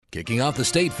Kicking off the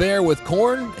state fair with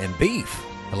corn and beef.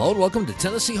 Hello and welcome to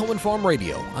Tennessee Home and Farm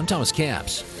Radio. I'm Thomas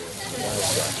Capps.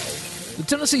 The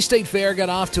Tennessee State Fair got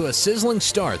off to a sizzling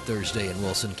start Thursday in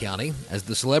Wilson County as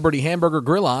the Celebrity Hamburger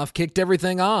Grill-Off kicked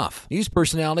everything off. News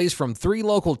personalities from 3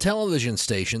 local television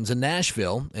stations in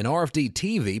Nashville and RFD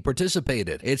TV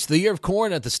participated. It's the year of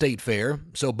corn at the State Fair,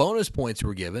 so bonus points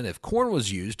were given if corn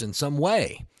was used in some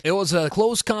way. It was a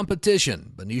close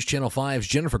competition, but NewsChannel 5's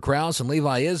Jennifer Kraus and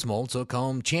Levi Ismail took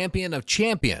home champion of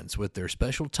champions with their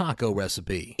special taco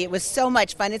recipe. It was so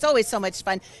much fun. It's always so much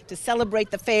fun to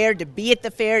celebrate the fair, to be at the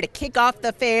fair, to kick off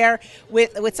the fair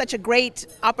with such a great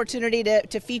opportunity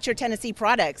to feature Tennessee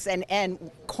products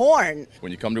and corn.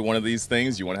 When you come to one of these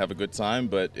things, you want to have a good time,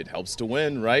 but it helps to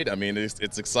win, right? I mean,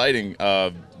 it's exciting.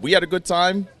 We had a good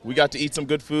time. We got to eat some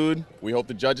good food. We hope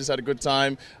the judges had a good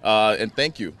time. And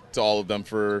thank you to all of them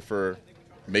for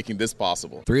making this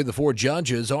possible. 3 of the 4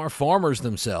 judges are farmers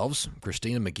themselves: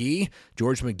 Christina McGee,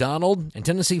 George MacDonald, and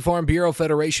Tennessee Farm Bureau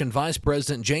Federation Vice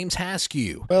President James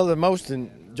Haskew. Well, the most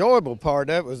enjoyable part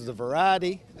of it was the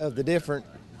variety of the different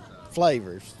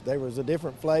flavors. There was a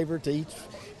different flavor to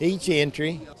each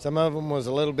entry. Some of them was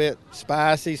a little bit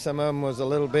spicy, some of them was a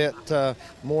little bit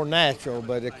more natural,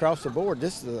 but across the board,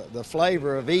 this is the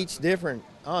flavor of each different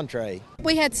entree.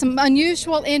 We had some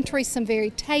unusual entries, some very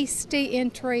tasty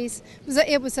entries.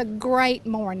 It was a great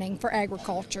morning for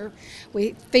agriculture.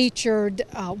 We featured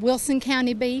Wilson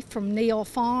County beef from Neal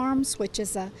Farms, which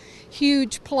is a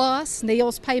huge plus.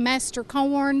 Neal's Paymaster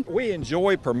corn. We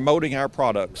enjoy promoting our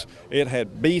products. It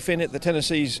had beef in it, the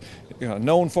Tennessee's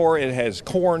known for. It has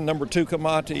corn, number 2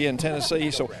 commodity in Tennessee.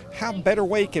 So how better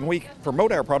way can we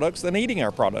promote our products than eating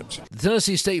our products? The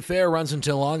Tennessee State Fair runs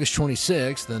until August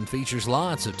 26th and features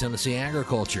lots of Tennessee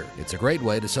agriculture. It's a great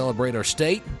way to celebrate our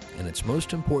state and its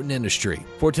most important industry.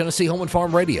 For Tennessee Home and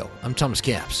Farm Radio, I'm Thomas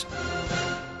Capps.